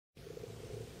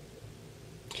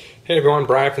Hey everyone,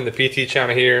 Brian from the PT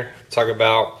channel here. Talk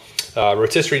about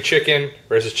rotisserie chicken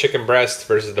versus chicken breast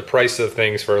versus the price of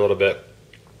things for a little bit.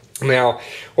 Now,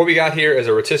 what we got here is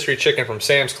a rotisserie chicken from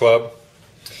Sam's Club.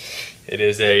 It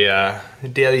is a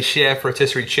Daily Chef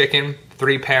rotisserie chicken,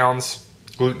 3 pounds,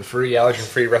 gluten-free,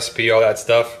 allergen-free recipe, all that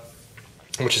stuff,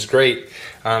 which is great.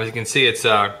 As you can see, it's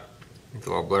a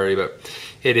little blurry, but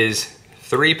it is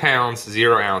 3 pounds,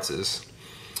 0 ounces.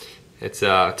 It's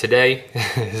today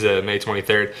is May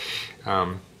 23rd,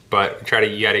 but you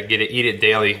gotta eat it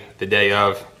daily the day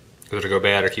of, because it'll go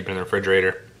bad, or keep it in the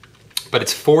refrigerator. But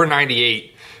it's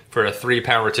 $4.98 for a 3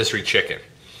 pound rotisserie chicken,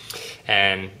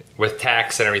 and with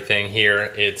tax and everything here,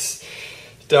 it's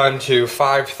done to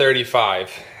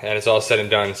 $5.35, and it's all said and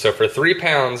done. So for 3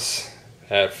 pounds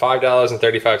at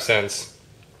 $5.35,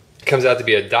 it comes out to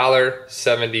be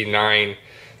 $1.79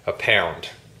 a pound,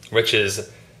 which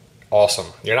is awesome.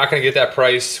 You're not going to get that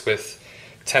price with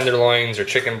tenderloins or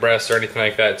chicken breasts or anything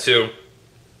like that too.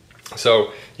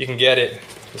 So you can get it.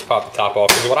 Let's pop the top off.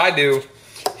 Because what I do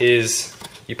is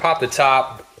you pop the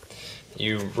top,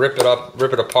 you rip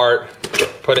it apart,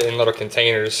 put it in little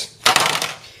containers.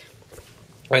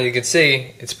 And you can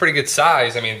see it's pretty good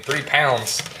size. I mean, 3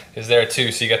 pounds is there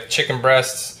too. So you got the chicken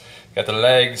breasts, got the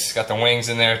legs, got the wings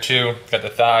in there too, got the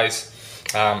thighs.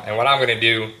 And what I'm going to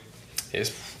do is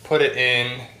put it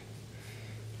in.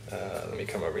 Let me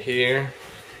come over here.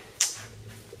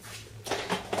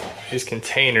 These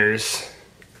containers.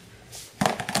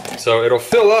 So it'll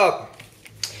fill up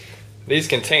these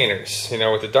containers, you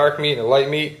know, with the dark meat and the light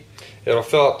meat. It'll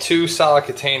fill up 2 solid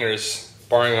containers,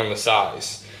 barring on the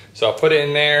size. So I'll put it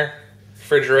in there,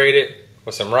 refrigerate it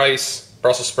with some rice,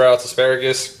 Brussels sprouts,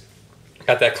 asparagus.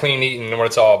 Got that clean eating and what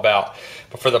it's all about.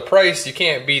 But for the price, you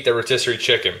can't beat the rotisserie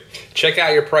chicken. Check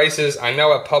out your prices. I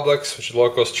know at Publix, which is a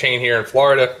local chain here in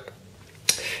Florida,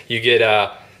 you get,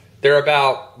 they're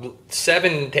about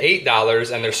 $7 to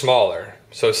 $8 and they're smaller.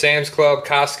 So Sam's Club,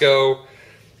 Costco,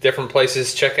 different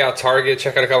places. Check out Target,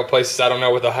 check out a couple places. I don't know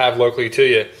what they'll have locally to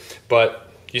you.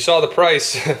 But you saw the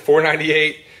price,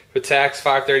 $4.98 with tax,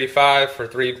 $5.35 for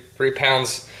 3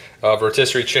 pounds of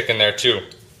rotisserie chicken there too,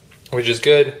 which is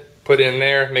good. Put it in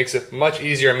there, makes it much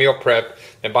easier meal prep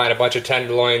than buying a bunch of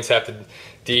tenderloins, have to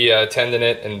de-tendon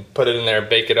it and put it in there,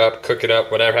 bake it up, cook it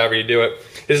up, whatever, however you do it.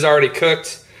 This is already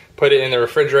cooked. Put it in the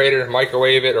refrigerator,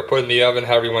 microwave it, or put it in the oven,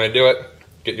 however you want to do it.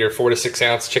 Get your 4 to 6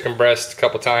 ounce chicken breast a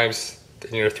couple times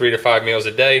in your 3 to 5 meals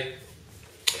a day.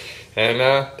 And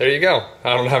there you go.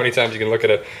 I don't know how many times you can look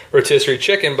at a rotisserie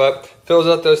chicken, but fills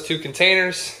up those 2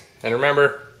 containers. And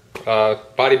remember,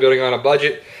 bodybuilding on a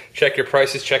budget. Check your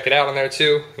prices, check it out on there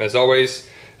too. And as always,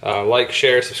 like,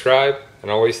 share, subscribe, and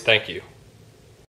always thank you.